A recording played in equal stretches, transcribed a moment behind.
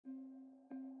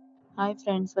Hi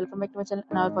friends, welcome back to my channel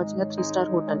and now we're watching a 3-star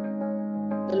hotel.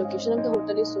 The location of the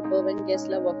hotel is superb and guests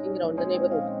love walking around the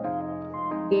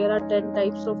neighborhood. There are 10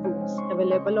 types of rooms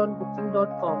available on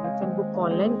booking.com. You can book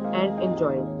online and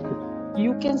enjoy it.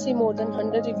 You can see more than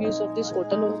 100 reviews of this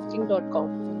hotel on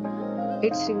booking.com.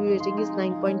 Its review rating is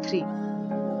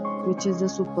 9.3, which is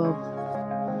superb.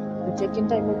 The check-in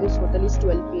time of this hotel is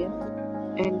 12 p.m.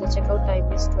 and the checkout time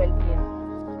is 12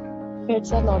 p.m.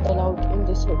 Pets are not allowed in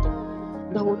this hotel.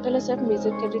 The hotel accepts major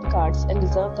credit cards and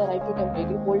reserves the right to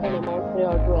temporarily hold an amount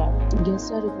prior to arrival. Guests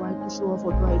are required to show a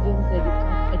photo ID and credit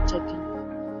card at check-in.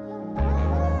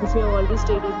 If you have already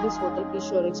stayed in this hotel, please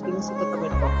share your experience in the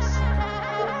comment box.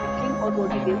 For booking or more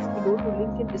details, below the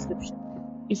link in description.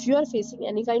 If you are facing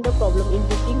any kind of problem in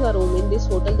booking a room in this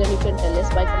hotel, then you can tell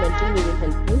us by commenting. We will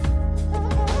help you.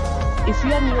 If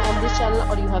you are new on this channel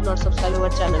or you have not subscribed our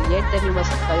channel yet, then you must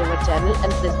subscribe our channel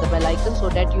and press the bell icon so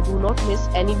that you do not miss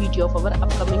any video of our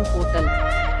upcoming hotel.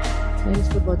 Thanks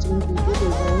for watching the video.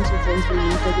 Your friends will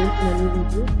meet again in a new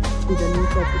video with a new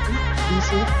property. Be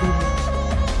safe, be happy.